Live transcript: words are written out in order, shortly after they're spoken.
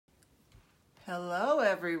Hello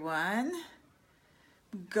everyone,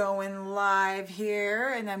 going live here,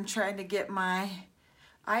 and I'm trying to get my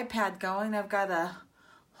iPad going. I've got a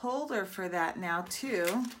holder for that now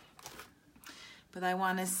too, but I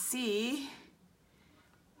want to see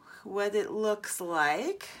what it looks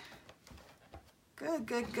like. Good,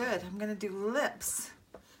 good, good. I'm gonna do lips.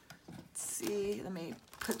 Let's see, let me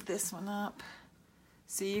put this one up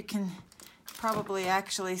so you can probably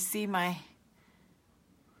actually see my.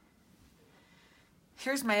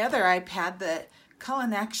 Here's my other iPad that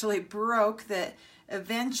Cullen actually broke, that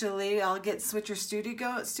eventually I'll get Switcher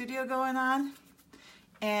Studio going on.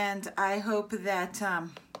 And I hope that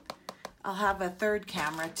I'll have a third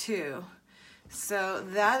camera too. So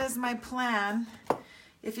that is my plan.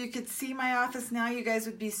 If you could see my office now, you guys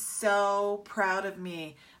would be so proud of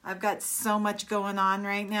me. I've got so much going on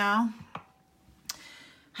right now.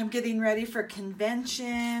 I'm getting ready for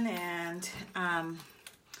convention, and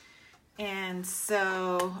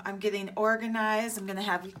so I'm getting organized. I'm gonna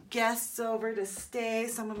have guests over to stay,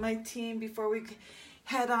 some of my team, before we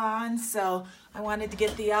head on. So I wanted to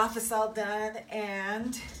get the office all done,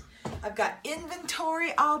 and I've got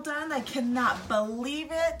inventory all done. I cannot believe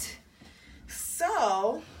it.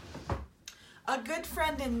 So a good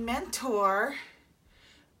friend and mentor,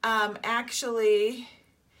 actually,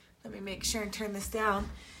 let me make sure and turn this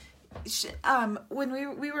down. When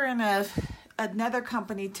we were in another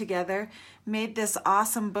company together, made this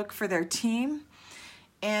awesome book for their team,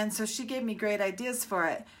 and so she gave me great ideas for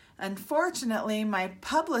it. Unfortunately, my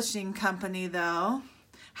publishing company though,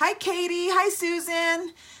 hi Katie, hi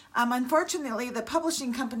Susan, unfortunately the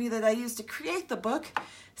publishing company that I used to create the book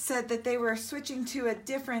said that they were switching to a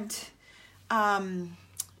different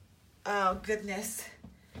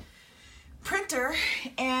printer,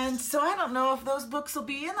 and so I don't know if those books will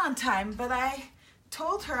be in on time, but I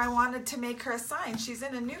told her I wanted to make her a sign. She's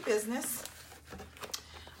in a new business.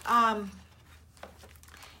 And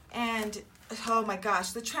oh my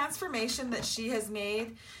gosh, the transformation that she has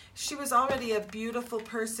made. She was already a beautiful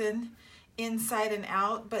person inside and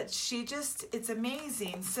out, but it's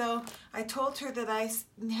amazing. So I told her that I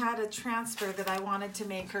had a transfer that I wanted to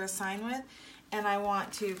make her a sign with. And I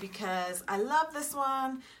want to, because I love this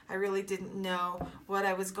one. I really didn't know what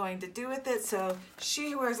I was going to do with it. So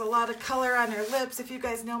she wears a lot of color on her lips. If you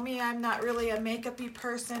guys know me, I'm not really a makeup-y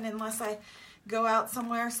person unless I go out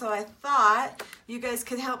somewhere. So I thought you guys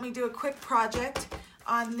could help me do a quick project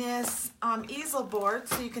on this easel board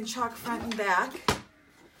so you can chalk front and back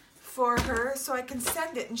for her, so I can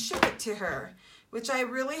send it and ship it to her, which I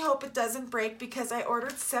really hope it doesn't break, because I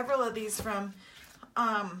ordered several of these from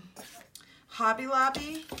Hobby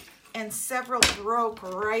Lobby, and several broke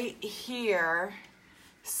right here.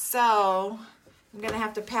 So I'm gonna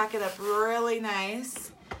have to pack it up really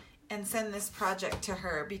nice and send this project to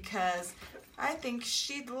her, because I think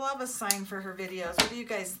she'd love a sign for her videos. What do you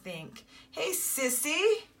guys think? Hey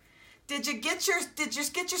Sissy, did you get your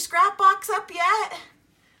scrap box up yet?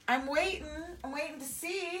 I'm waiting to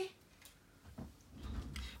see.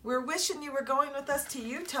 We're wishing you were going with us to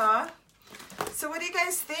Utah. So what do you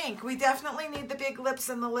guys think? We definitely need the big lips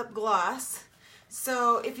and the lip gloss.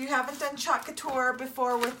 So if you haven't done Couture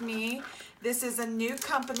before with me, this is a new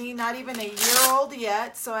company, not even a year old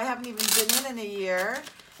yet, so I haven't even been in a year,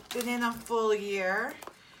 been in a full year.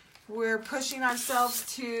 We're pushing ourselves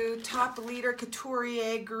to top leader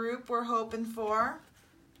couturier group we're hoping for.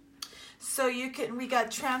 So we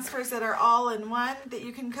got transfers that are all in one that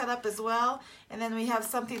you can cut up as well. And then we have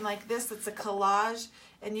something like this that's a collage,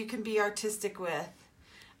 and you can be artistic with.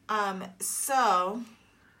 So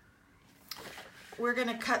we're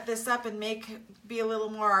gonna cut this up and be a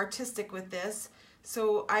little more artistic with this.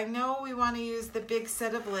 So I know we wanna use the big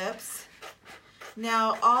set of lips.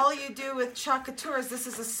 Now all you do with Couture is, this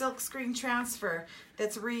is a silk screen transfer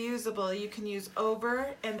that's reusable. You can use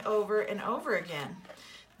over and over and over again.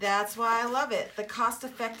 That's why I love it. The cost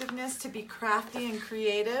effectiveness to be crafty and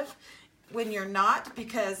creative when you're not,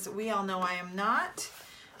 because we all know I am not,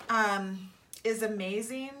 is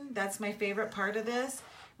amazing. That's my favorite part of this.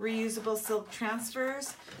 Reusable silk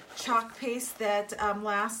transfers, chalk paste that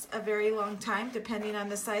lasts a very long time depending on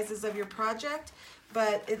the sizes of your project,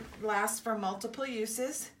 but it lasts for multiple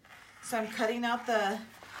uses. So I'm cutting out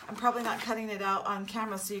I'm probably not cutting it out on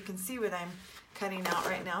camera so you can see what I'm cutting out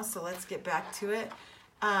right now, so let's get back to it.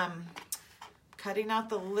 Cutting out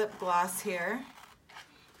the lip gloss here.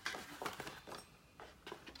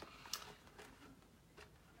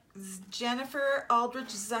 Jennifer Aldrich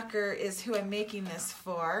Zucker is who I'm making this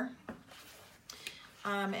for.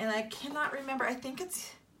 And I cannot remember, I think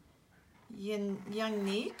it's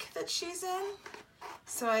Unique that she's in.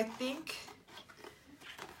 So I think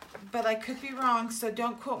but I could be wrong, so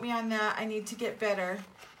don't quote me on that. I need to get better.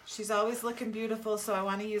 She's always looking beautiful, so I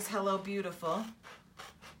want to use Hello Beautiful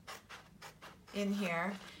in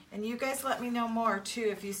here. And you guys let me know more too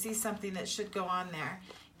if you see something that should go on there,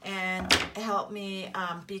 and help me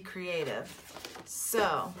be creative.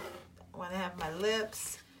 So I want to have my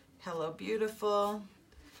lips, Hello Beautiful.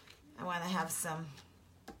 I want to have some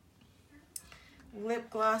lip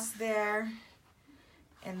gloss there,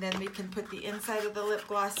 and then we can put the inside of the lip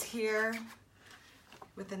gloss here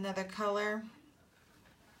with another color.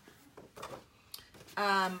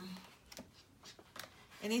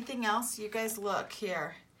 Anything else? You guys look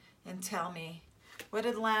here and tell me. What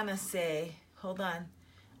did Lana say? Hold on.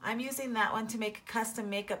 I'm using that one to make custom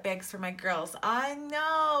makeup bags for my girls. I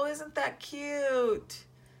know, isn't that cute?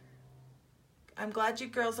 I'm glad you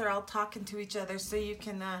girls are all talking to each other so you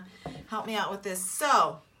can help me out with this.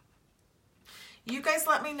 So, you guys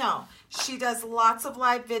let me know. She does lots of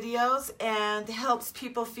live videos and helps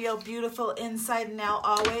people feel beautiful inside and out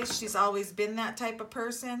always. She's always been that type of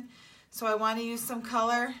person. So I want to use some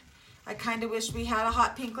color. I kind of wish we had a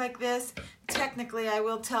hot pink like this. Technically, I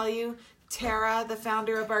will tell you, Tara, the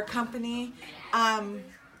founder of our company,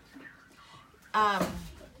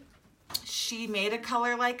 she made a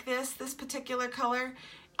color like this particular color,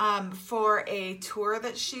 for a tour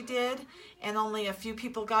that she did, and only a few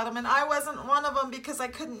people got them, and I wasn't one of them because I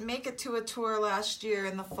couldn't make it to a tour last year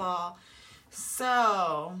in the fall.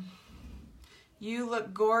 So, you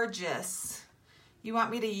look gorgeous. You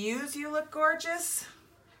want me to use You Look Gorgeous?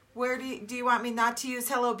 Where do you want me not to use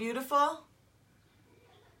Hello Beautiful?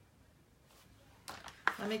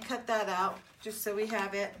 Let me cut that out just so we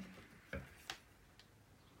have it.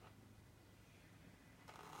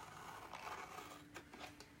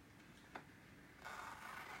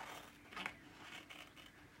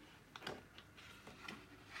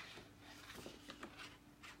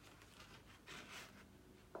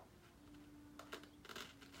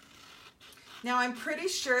 Now, I'm pretty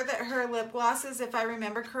sure that her lip glosses, if I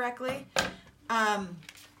remember correctly,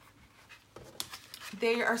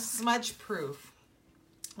 they are smudge proof.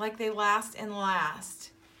 Like they last and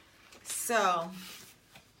last. So,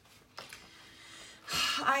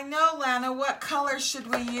 I know, Lana, what color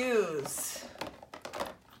should we use?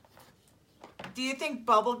 Do you think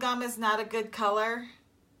bubblegum is not a good color?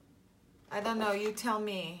 I don't know, you tell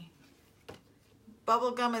me.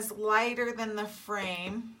 Bubblegum is lighter than the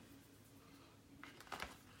frame.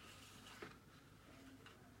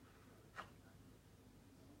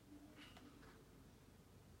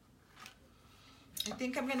 I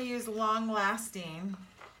think I'm going to use Long Lasting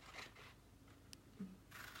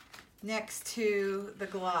next to the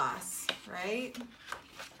gloss, right?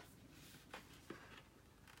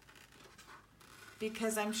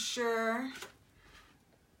 Because I'm sure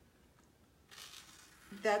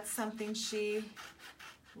that's something she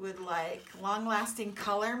would like. Long Lasting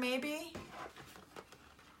color, maybe?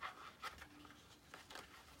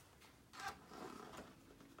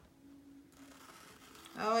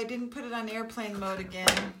 Oh, I didn't put it on airplane mode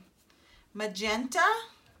again. Magenta?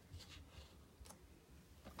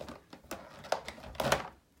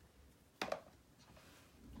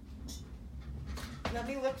 Let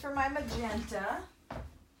me look for my magenta. I'm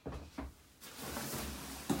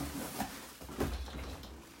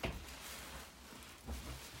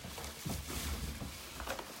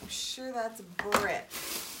sure that's Brit.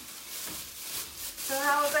 So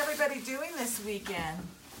how is everybody doing this weekend?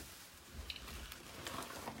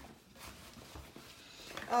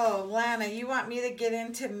 Oh, Lana, you want me to get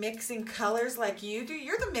into mixing colors like you do?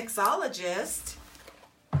 You're the mixologist.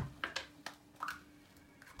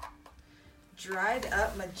 Dried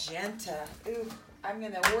up magenta. Ooh, I'm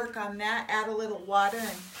going to work on that, add a little water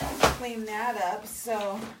and clean that up.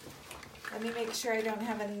 So let me make sure I don't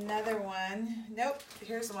have another one. Nope,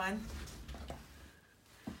 here's one.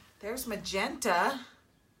 There's magenta.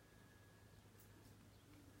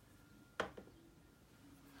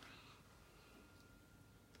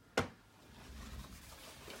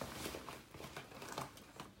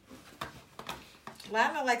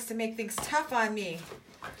 Lana likes to make things tough on me.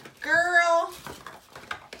 Girl.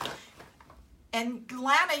 And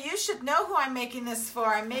Lana, you should know who I'm making this for.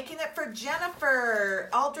 I'm making it for Jennifer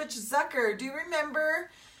Aldrich Zucker. Do you remember?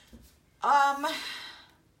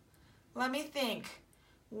 Let me think.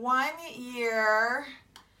 1 year.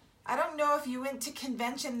 I don't know if you went to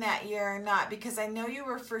convention that year or not, because I know you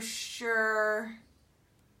were for sure.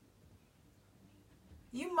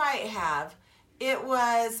 You might have. It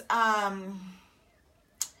was,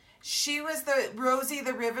 She was the Rosie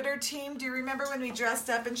the Riveter team. Do you remember when we dressed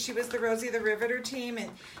up and she was the Rosie the Riveter team?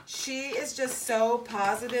 And she is just so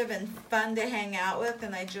positive and fun to hang out with,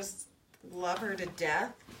 and I just love her to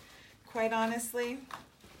death, quite honestly.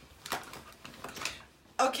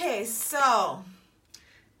 Okay, so,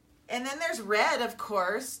 and then there's red, of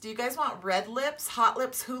course. Do you guys want red lips? Hot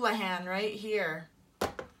Lips Houlihan right here.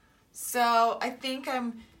 So I think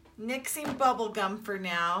I'm nixing bubble gum for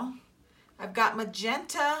now. I've got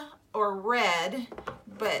magenta or red,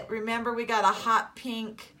 but remember we got a hot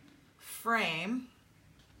pink frame.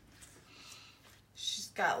 She's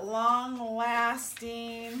got long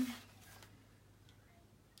lasting,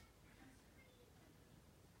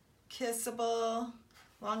 kissable,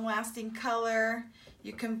 long lasting color.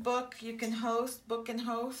 You can book, you can host, book and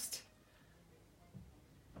host.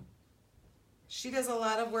 She does a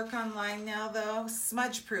lot of work online now though,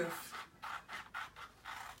 smudge proof.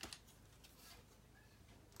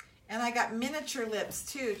 And I got miniature lips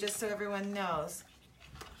too, just so everyone knows.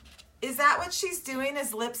 Is that what she's doing,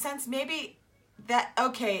 is lip sense? Maybe that,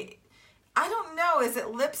 okay, I don't know, is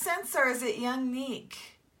it lip sense or is it Youngnique?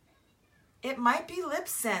 It might be lip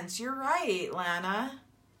sense, you're right, Lana.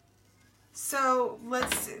 So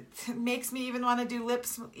it makes me even want to do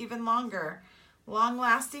lips even longer. Long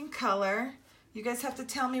lasting color. You guys have to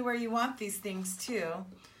tell me where you want these things too.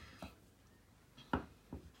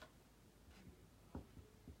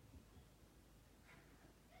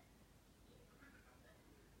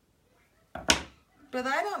 But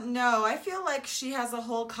I don't know. I feel like she has a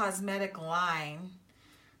whole cosmetic line.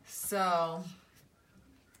 So,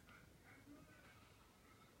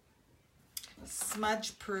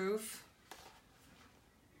 smudge proof.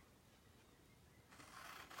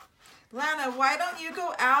 Lana, why don't you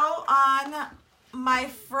go out on my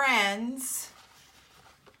friends?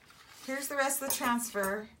 Here's the rest of the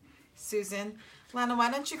transfer, Susan. Lana, why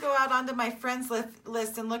don't you go out onto my friends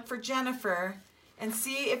list and look for Jennifer and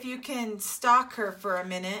see if you can stalk her for a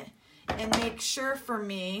minute and make sure for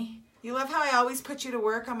me. You love how I always put you to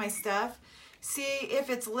work on my stuff. See if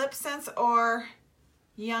it's Lip Sense or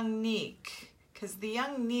Youngnique, because the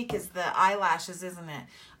Youngnique is the eyelashes, isn't it?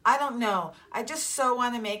 I don't know. I just so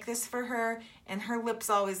want to make this for her, and her lips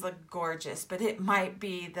always look gorgeous, but it might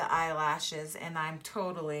be the eyelashes, and I'm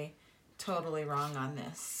totally, totally wrong on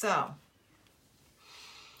this. So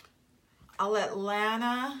I'll let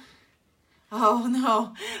Lana... Oh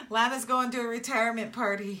no, Lana's going to a retirement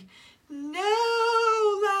party.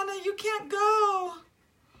 No, Lana, you can't go.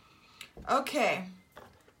 Okay.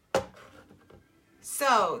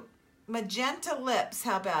 So, magenta lips,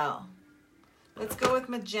 how about? Let's go with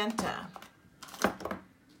magenta.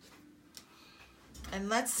 And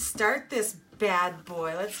let's start this bad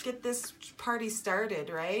boy. Let's get this party started,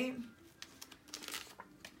 right?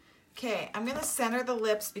 Okay, I'm gonna center the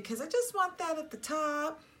lips because I just want that at the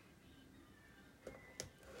top.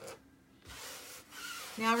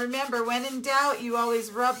 Now remember, when in doubt, you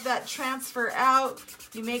always rub that transfer out.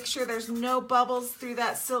 You make sure there's no bubbles through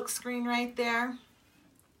that silk screen right there.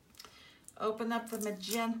 Open up the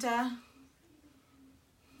magenta.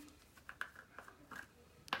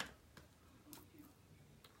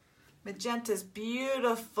 Magenta's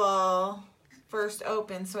beautiful first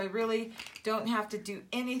open, so I really don't have to do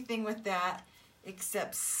anything with that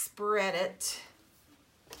except spread it.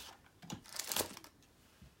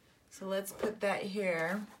 So let's put that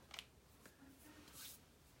here.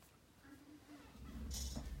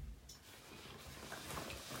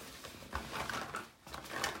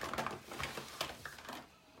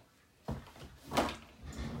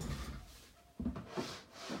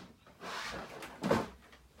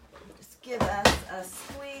 Just give us a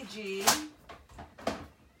squeegee.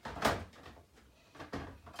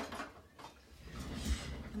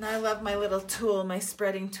 And I love my little tool, my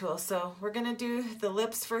spreading tool. So we're gonna do the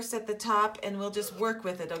lips first at the top and we'll just work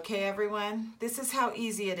with it, okay everyone? This is how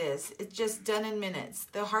easy it is. It's just done in minutes.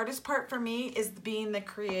 The hardest part for me is being the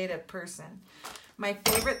creative person. My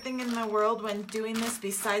favorite thing in the world when doing this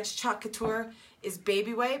besides Chalk Couture is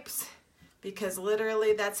baby wipes, because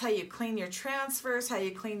literally that's how you clean your transfers, how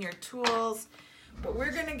you clean your tools. But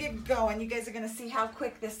we're gonna get going. You guys are gonna see how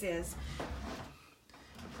quick this is.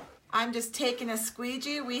 I'm just taking a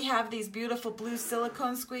squeegee. We have these beautiful blue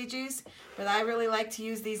silicone squeegees, but I really like to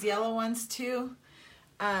use these yellow ones too.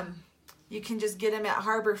 You can just get them at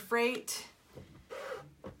Harbor Freight.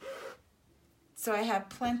 So I have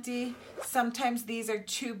plenty. Sometimes these are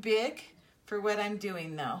too big for what I'm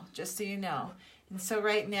doing though, just so you know. And so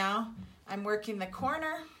right now, I'm working the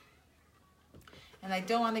corner and I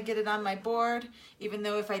don't want to get it on my board, even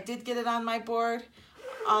though if I did get it on my board,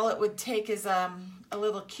 all it would take is a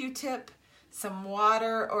little Q-tip some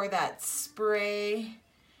water or that spray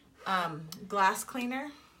glass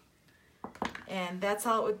cleaner. And that's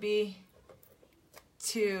all it would be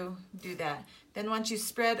to do that. Then once you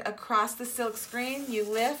spread across the silk screen, you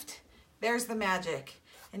lift, there's the magic.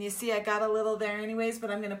 And you see I got a little there anyways, but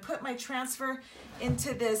I'm gonna put my transfer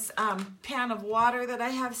into this pan of water that I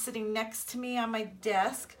have sitting next to me on my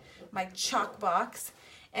desk, my ChalkBox.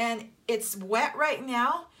 And it's wet right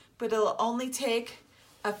now, but it'll only take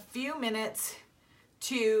a few minutes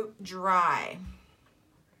to dry.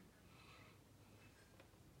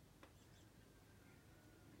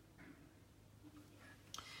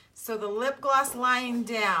 So the lip gloss lying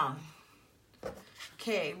down.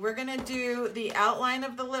 Okay, we're gonna do the outline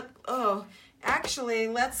of the lip. Oh, actually,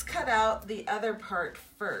 let's cut out the other part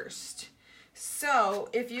first. So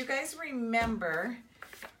if you guys remember,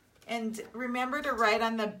 and remember to write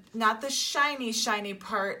on the, not the shiny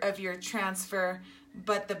part of your transfer,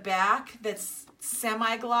 but the back that's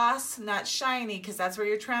semi-gloss, not shiny, because that's where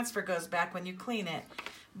your transfer goes back when you clean it,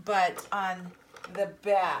 but on the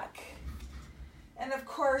back. And of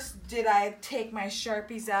course, did I take my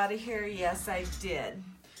Sharpies out of here? Yes, I did.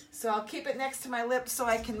 So I'll keep it next to my lips so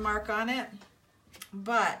I can mark on it.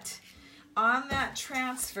 But on that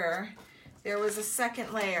transfer, there was a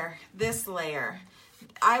second layer, this layer.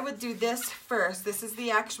 I would do this first. This is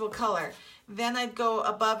the actual color. Then I'd go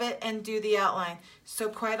above it and do the outline. So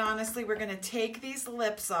quite honestly, we're gonna take these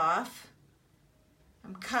lips off.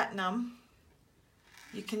 I'm cutting them.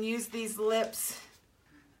 You can use these lips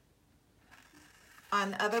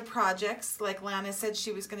on other projects, like Lana said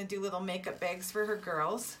she was going to do little makeup bags for her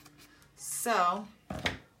girls. So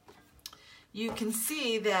you can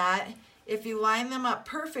see that if you line them up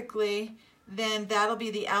perfectly, then that'll be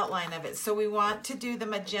the outline of it. So we want to do the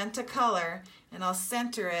magenta color, and I'll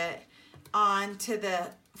center it onto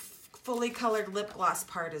the fully colored lip gloss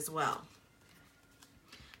part as well.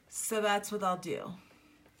 So that's what I'll do.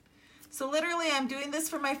 So literally I'm doing this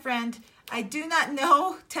for my friend. I do not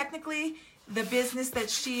know technically the business that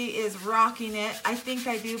she is rocking it. I think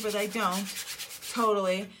I do, but I don't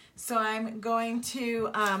totally. So I'm going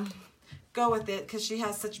to go with it because she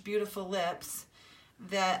has such beautiful lips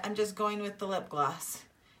that I'm just going with the lip gloss.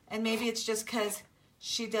 And maybe it's just because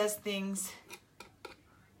she does things,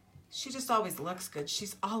 she just always looks good.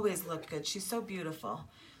 She's always looked good. She's so beautiful.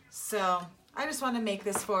 So I just want to make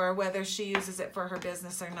this for her, whether she uses it for her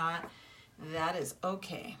business or not. That is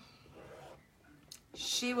okay.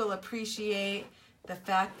 She will appreciate the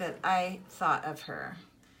fact that I thought of her.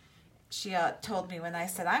 She told me when I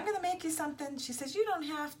said, I'm going to make you something, she says, you don't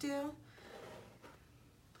have to.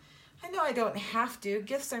 I know I don't have to.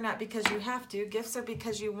 Gifts are not because you have to. Gifts are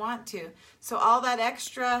because you want to. So all that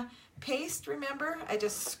extra paste, remember, I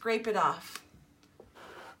just scrape it off.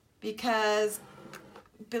 Because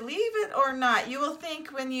believe it or not, you will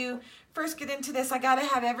think when you first get into this, I got to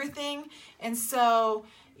have everything. And so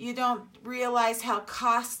you don't realize how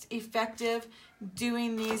cost effective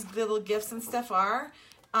doing these little gifts and stuff are.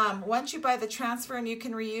 Once you buy the transfer and you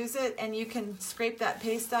can reuse it and you can scrape that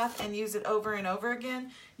paste off and use it over and over again,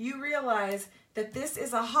 you realize that this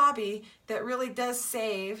is a hobby that really does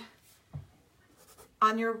save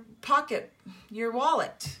on your pocket, your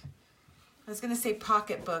wallet. I was going to say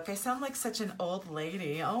pocketbook. I sound like such an old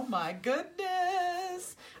lady. Oh my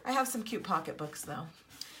goodness. I have some cute pocketbooks though.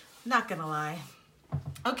 Not going to lie.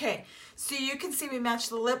 Okay, so you can see we match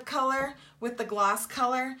the lip color with the gloss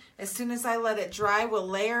color. As soon as I let it dry, we'll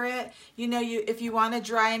layer it. You know, if you want to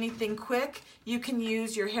dry anything quick, you can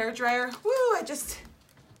use your hair dryer. Woo, I just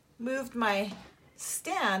moved my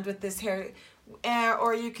stand with this hair.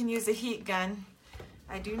 Or you can use a heat gun.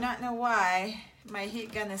 I do not know why my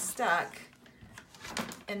heat gun is stuck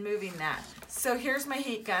in moving that. So here's my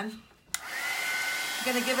heat gun. I'm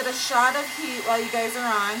gonna give it a shot of heat while you guys are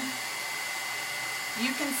on.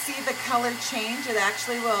 You can see the color change. It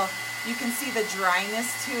actually will, you can see the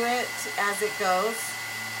dryness to it as it goes.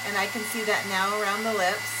 And I can see that now around the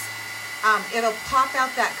lips. It'll pop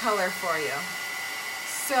out that color for you.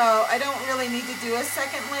 So I don't really need to do a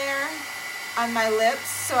second layer on my lips,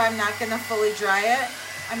 so I'm not gonna fully dry it.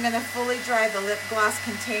 I'm gonna fully dry the lip gloss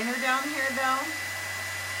container down here though.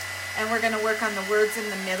 And we're gonna work on the words in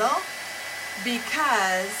the middle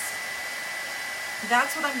because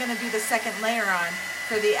that's what I'm going to do the second layer on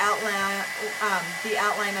for the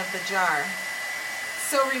outline of the jar.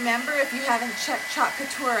 So remember, if you haven't checked Chalk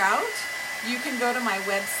Couture out, you can go to my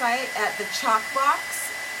website at the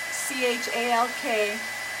ChalkBox, ChalkBox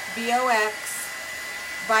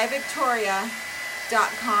by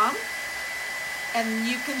Victoria.com, and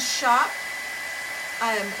you can shop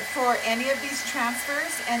for any of these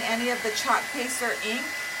transfers and any of the chalk paste or ink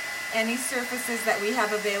any surfaces that we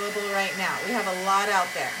have available right now. We have a lot out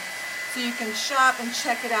there. So you can shop and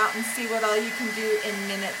check it out and see what all you can do in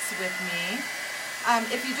minutes with me.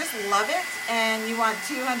 If you just love it and you want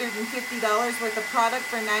 $250 worth of product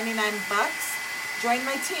for 99 bucks, join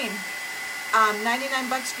my team. 99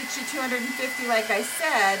 bucks gets you 250 like I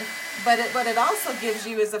said, but what it also gives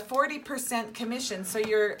you is a 40% commission. So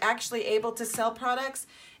you're actually able to sell products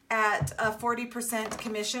at a 40%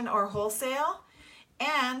 commission or wholesale.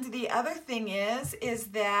 And the other thing is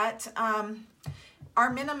that our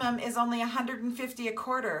minimum is only $150 a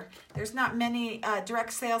quarter. There's not many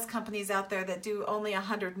direct sales companies out there that do only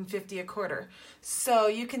 $150 a quarter. So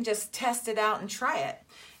you can just test it out and try it.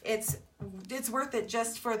 It's worth it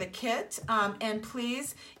just for the kit. And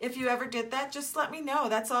please, if you ever did that, just let me know.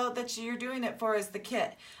 That's all that you're doing it for, is the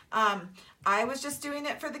kit. I was just doing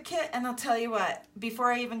it for the kit, and I'll tell you what,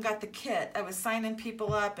 before I even got the kit, I was signing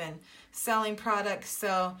people up and selling products.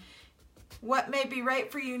 So what may be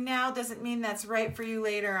right for you now doesn't mean that's right for you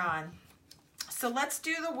later on. So let's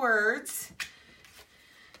do the words.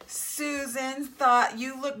 Susan thought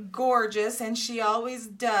you look gorgeous, and she always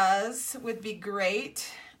does, would be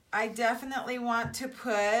great. I definitely want to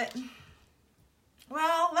put,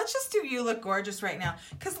 well, let's just do you look gorgeous right now,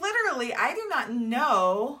 because literally I do not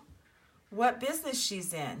know what business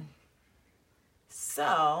she's in.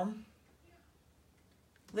 So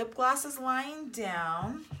lip gloss is lying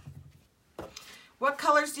down. What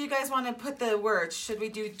colors do you guys want to put the words? Should we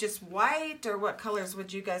do just white, or what colors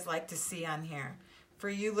would you guys like to see on here for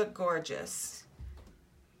you look gorgeous?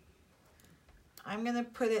 I'm going to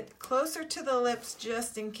put it closer to the lips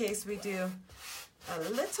just in case we do a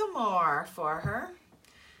little more for her.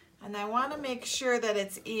 And I want to make sure that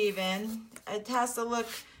it's even. It has to look,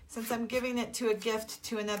 since I'm giving it to a gift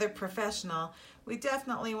to another professional, we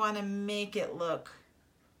definitely want to make it look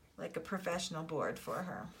like a professional board for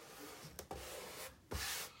her.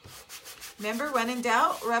 Remember, when in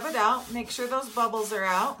doubt, rub it out. Make sure those bubbles are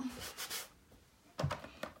out.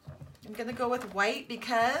 I'm going to go with white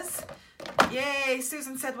because, yay,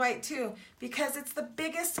 Susan said white too, because it's the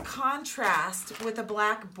biggest contrast with a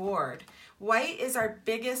black board. White is our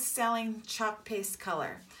biggest selling chalk paste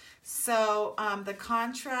color. So the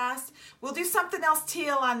contrast, we'll do something else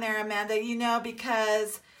teal on there, Amanda, you know,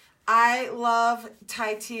 because I love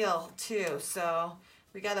Thai teal too. So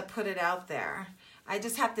we got to put it out there. I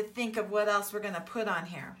just have to think of what else we're going to put on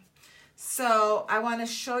here. So I want to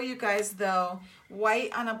show you guys though,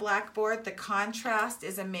 white on a black board, the contrast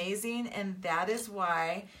is amazing, and that is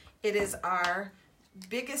why it is our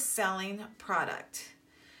biggest selling product.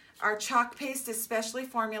 Our chalk paste is specially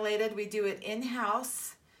formulated. We do it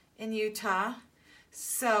in-house in Utah.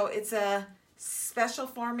 So it's a special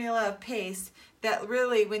formula of paste that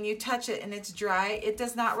really, when you touch it and it's dry, it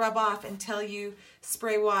does not rub off until you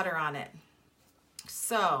spray water on it.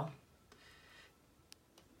 So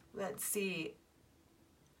let's see,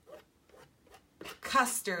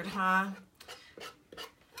 custard, huh?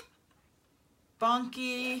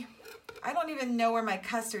 Bunky. I don't even know where my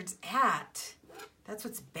custard's at. That's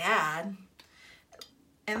what's bad.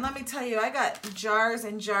 And let me tell you, I got jars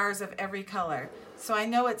and jars of every color, so I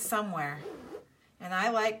know it's somewhere. And I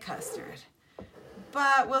like custard.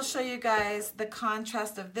 But we'll show you guys the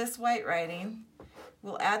contrast of this white writing.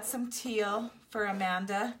 We'll add some teal for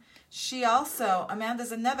Amanda. She also,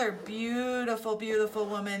 Amanda's another beautiful, beautiful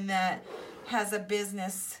woman that has a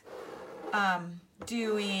business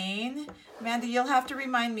doing. Amanda, you'll have to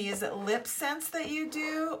remind me, is it Lip Sense that you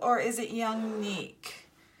do, or is it Unique?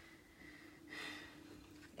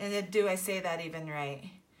 And do I say that even right?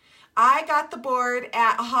 I got the board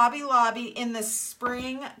at Hobby Lobby in the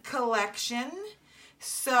spring collection.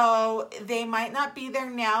 So they might not be there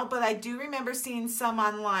now, but I do remember seeing some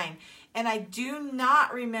online. And I do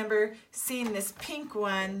not remember seeing this pink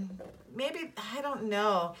one. Maybe, I don't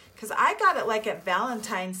know, because I got it like at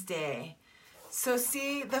Valentine's Day. So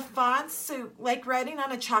see, the fonts, so like writing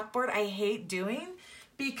on a chalkboard, I hate doing,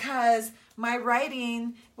 because my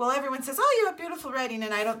writing, well, everyone says, oh, you have beautiful writing,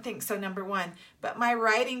 and I don't think so, number one. But my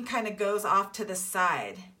writing kind of goes off to the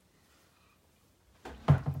side.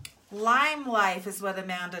 Lime Life is what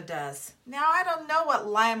Amanda does. Now, I don't know what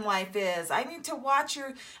Lime Life is. I need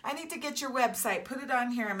to get your website. Put it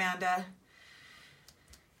on here, Amanda.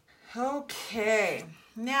 Okay.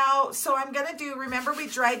 Now, so I'm going to do, remember we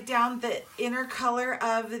dried down the inner color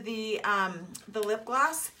of the lip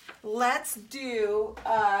gloss? Let's do,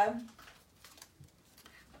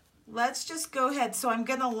 let's just go ahead. So I'm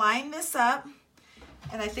going to line this up,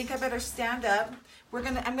 and I think I better stand up.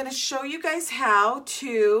 I'm going to show you guys how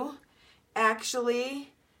to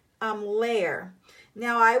actually layer.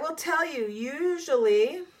 Now I will tell you,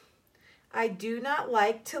 usually I do not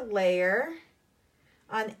like to layer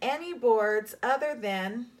on any boards other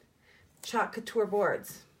than Chalk Couture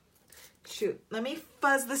boards. Shoot, let me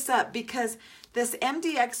fuzz this up because this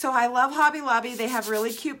MDX, so I love Hobby Lobby. They have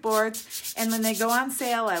really cute boards, and when they go on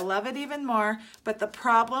sale, I love it even more. But the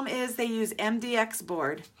problem is they use MDX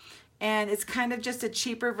board, and it's kind of just a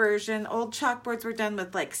cheaper version. Old chalkboards were done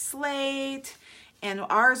with like slate, and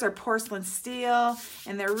ours are porcelain steel,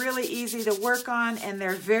 and they're really easy to work on, and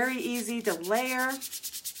they're very easy to layer.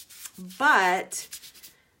 But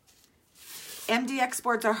MDX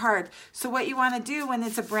boards are hard. So what you want to do when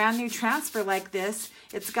it's a brand new transfer like this,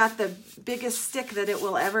 it's got the biggest stick that it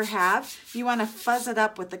will ever have. You want to fuzz it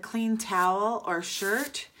up with a clean towel or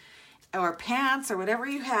shirt or pants or whatever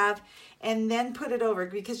you have, and then put it over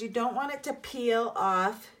because you don't want it to peel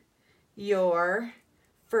off your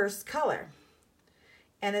first color.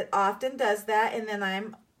 And it often does that, and then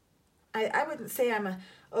I wouldn't say I'm a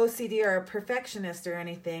OCD or a perfectionist or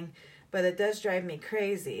anything, but it does drive me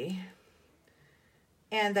crazy.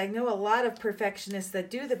 And I know a lot of perfectionists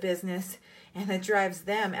that do the business, and it drives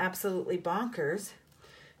them absolutely bonkers.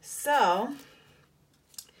 So,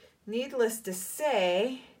 needless to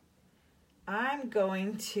say, I'm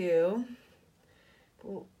going to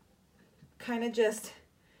kind of just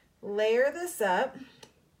layer this up,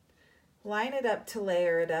 line it up to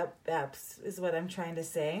layer it up, that's is what I'm trying to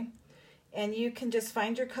say. And you can just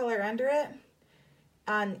find your color under it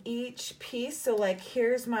on each piece. So like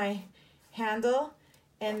here's my handle.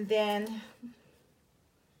 And then,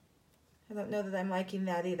 I don't know that I'm liking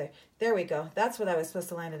that either. There we go. That's what I was supposed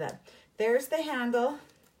to line it up. There's the handle.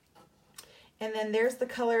 And then there's the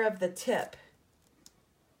color of the tip.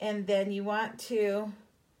 And then you want to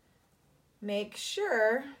make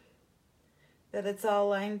sure that it's all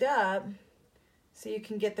lined up so you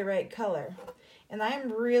can get the right color. And I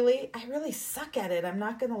really suck at it. I'm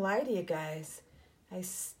not going to lie to you guys. I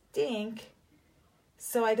stink.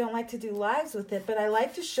 So I don't like to do lives with it, but I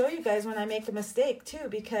like to show you guys when I make a mistake too,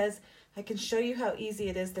 because I can show you how easy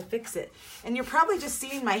it is to fix it. And you're probably just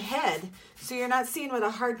seeing my head, so you're not seeing what a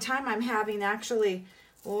hard time I'm having actually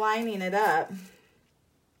lining it up.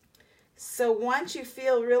 So once you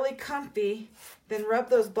feel really comfy, then rub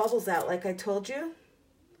those bubbles out like I told you.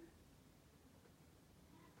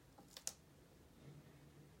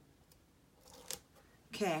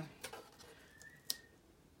 Okay.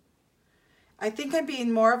 I think I'm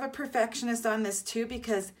being more of a perfectionist on this too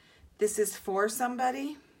because this is for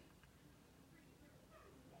somebody.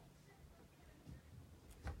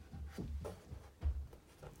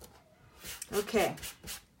 Okay.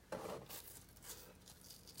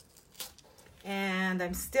 And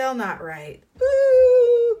I'm still not right.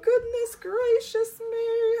 Ooh, goodness gracious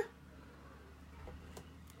me.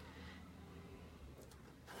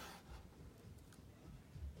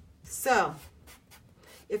 So,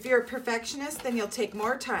 if you're a perfectionist, then you'll take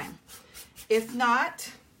more time. If not,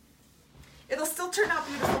 it'll still turn out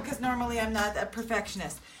beautiful because normally I'm not a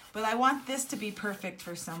perfectionist. But I want this to be perfect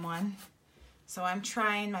for someone. So I'm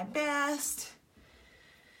trying my best.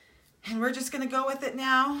 And we're just going to go with it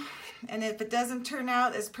now. And if it doesn't turn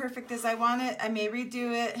out as perfect as I want it, I may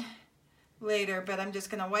redo it later. But I'm just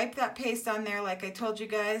going to wipe that paste on there like I told you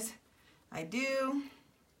guys I do.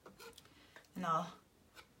 And I'll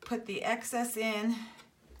put the excess in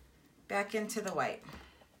back into the white.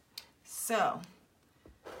 So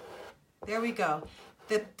there we go.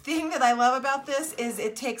 The thing that I love about this is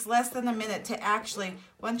it takes less than a minute to actually,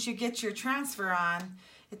 once you get your transfer on,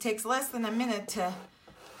 it takes less than a minute to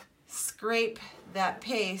scrape that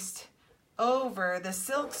paste over the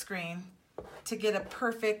silk screen to get a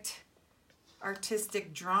perfect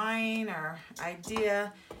artistic drawing or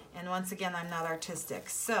idea. And once again, I'm not artistic.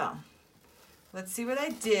 So let's see what I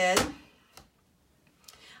did.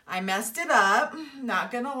 I messed it up,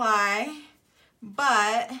 not gonna lie,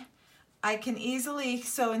 but I can easily,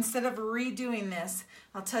 so instead of redoing this,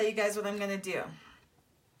 I'll tell you guys what I'm gonna do.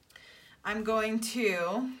 I'm going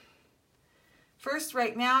to, first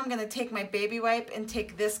right now I'm gonna take my baby wipe and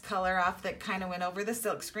take this color off that kind of went over the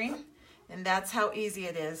silk screen, and that's how easy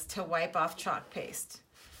it is to wipe off chalk paste.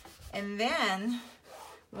 And then,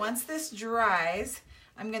 once this dries,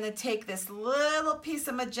 I'm gonna take this little piece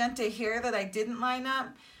of magenta here that I didn't line up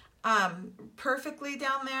perfectly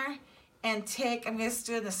down there and I'm just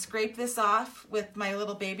gonna scrape this off with my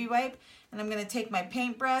little baby wipe, and I'm gonna take my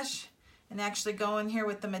paintbrush and actually go in here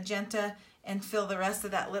with the magenta and fill the rest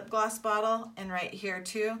of that lip gloss bottle and right here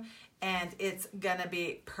too, and it's gonna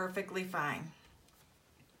be perfectly fine.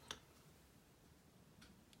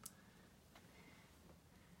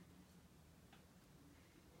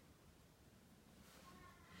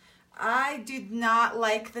 I do not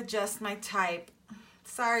like the Just My Type.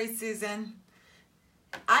 Sorry, Susan.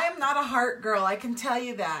 I am not a heart girl, I can tell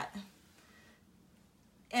you that.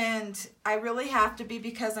 And I really have to be,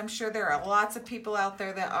 because I'm sure there are lots of people out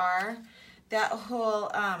there that are. That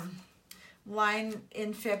whole line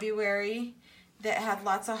in February that had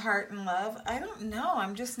lots of heart and love. I don't know,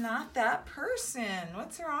 I'm just not that person.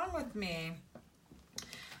 What's wrong with me?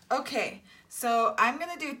 Okay, so I'm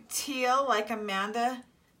gonna do teal like Amanda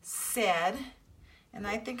said, and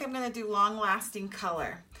I think I'm gonna do long lasting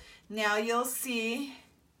color. Now you'll see,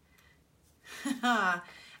 I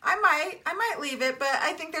might leave it, but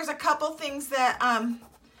I think there's a couple things that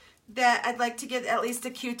that I'd like to get at least a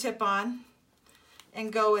Q-tip on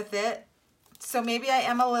and go with it. So maybe I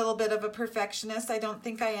am a little bit of a perfectionist. I don't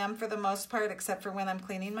think I am for the most part, except for when I'm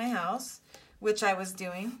cleaning my house, which I was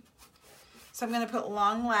doing. So I'm going to put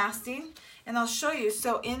long lasting, and I'll show you.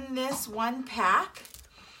 So in this one pack,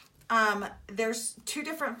 there's 2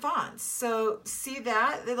 different fonts. So see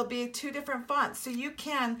that? It'll be 2 different fonts. So you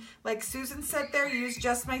can, like Susan said there, use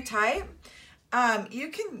Just My Type. You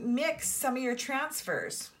can mix some of your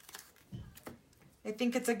transfers. I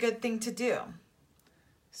think it's a good thing to do.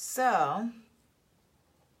 So I'm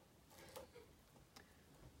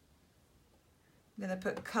going to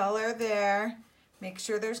put color there. Make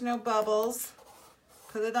sure there's no bubbles.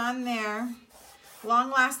 Put it on there.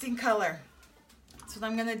 Long lasting color. That's what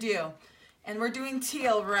I'm going to do. And we're doing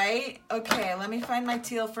teal, right? Okay, let me find my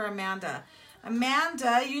teal for Amanda.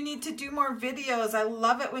 Amanda, you need to do more videos. I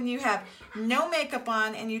love it when you have no makeup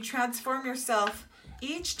on and you transform yourself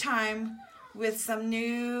each time with some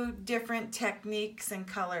new different techniques and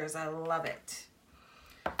colors. I love it.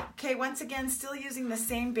 Okay, once again, still using the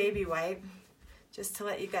same baby wipe, just to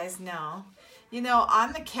let you guys know. You know,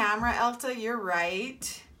 on the camera, Elta, you're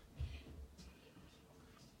right.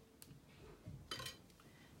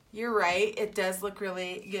 You're right, it does look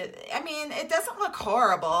really good. I mean, it doesn't look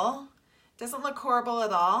horrible. It doesn't look horrible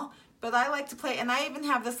at all, but I like to play, and I even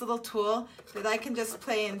have this little tool that I can just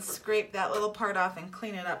play and scrape that little part off and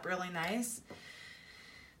clean it up really nice.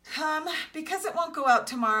 Because it won't go out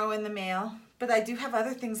tomorrow in the mail, but I do have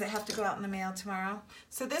other things that have to go out in the mail tomorrow.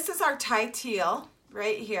 So this is our Thai teal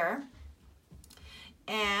right here.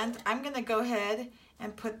 And I'm gonna go ahead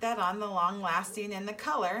and put that on the long lasting in the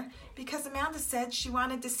color, because Amanda said she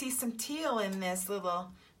wanted to see some teal in this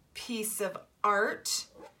little piece of art.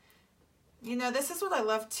 You know, this is what I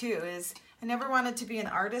love too, is I never wanted to be an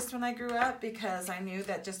artist when I grew up, because I knew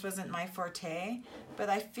that just wasn't my forte, but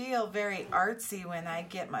I feel very artsy when I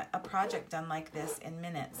get a project done like this in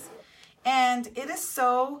minutes. And it is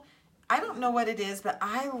so, I don't know what it is, but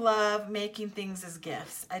I love making things as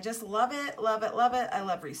gifts. I just love it, love it, love it. I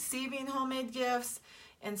love receiving homemade gifts.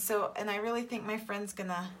 And I really think my friend's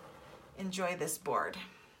gonna enjoy this board.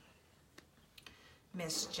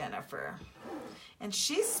 Miss Jennifer. And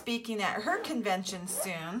she's speaking at her convention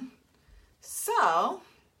soon. So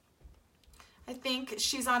I think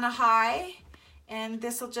she's on a high, and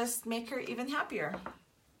this will just make her even happier.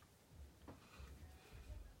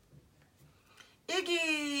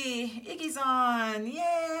 Iggy! Iggy's on! Yay!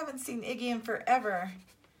 I haven't seen Iggy in forever.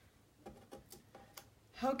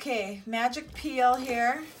 Okay, magic peel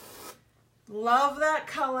here. Love that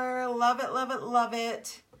color. Love it, love it, love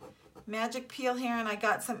it. Magic peel here, and I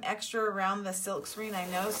got some extra around the silk screen, I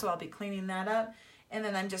know, so I'll be cleaning that up. And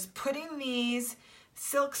then I'm just putting these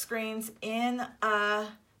silk screens in a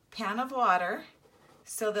pan of water,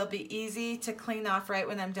 so they'll be easy to clean off right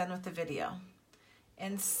when I'm done with the video.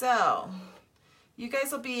 And so you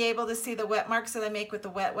guys will be able to see the wet marks that I make with the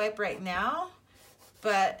wet wipe right now,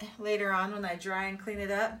 but later on when I dry and clean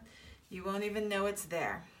it up, you won't even know it's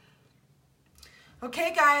there.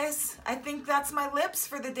 Okay guys, I think that's my lips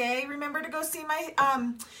for the day. Remember to go see my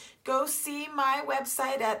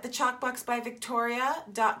website at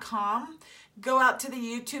thechalkboxbyvictoria.com. Go out to the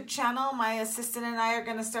YouTube channel. My assistant and I are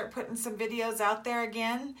going to start putting some videos out there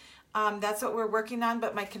again. That's what we're working on,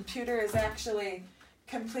 but my computer is actually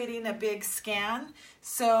completing a big scan.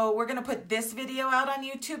 So we're going to put this video out on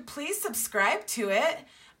YouTube. Please subscribe to it.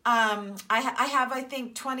 I have, I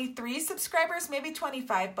think, 23 subscribers, maybe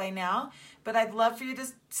 25 by now, but I'd love for you to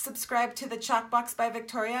subscribe to the ChalkBox by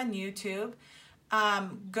Victoria on YouTube.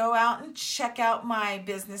 Go out and check out my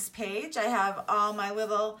business page. I have all my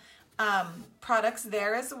little products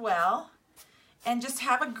there as well. And just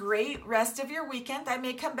have a great rest of your weekend. I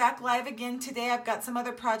may come back live again today. I've got some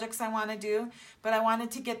other projects I want to do, but I wanted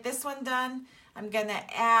to get this one done. I'm going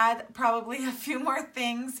to add probably a few more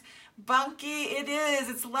things. Bunky, it is.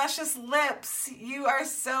 It's Luscious Lips. You are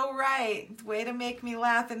so right. Way to make me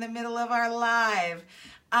laugh in the middle of our live.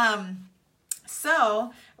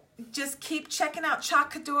 So just keep checking out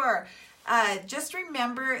Couture. Just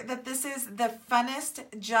remember that this is the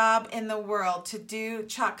funnest job in the world to do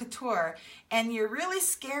Couture, and you're really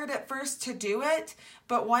scared at first to do it,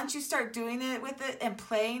 but once you start doing it with it and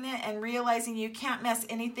playing it and realizing you can't mess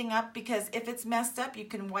anything up, because if it's messed up you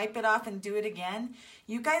can wipe it off and do it again,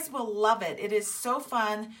 you guys will love it. It is so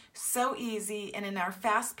fun, so easy, and in our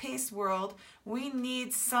fast-paced world we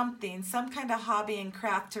need something, some kind of hobby and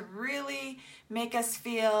craft to really make us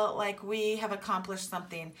feel like we have accomplished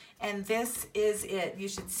something, and this is it. You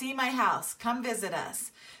should see my house. Come visit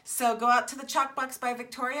us. So go out to the ChalkBox by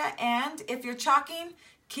Victoria, and if you're chalking,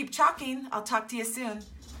 keep chalking. I'll talk to you soon.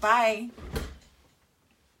 Bye.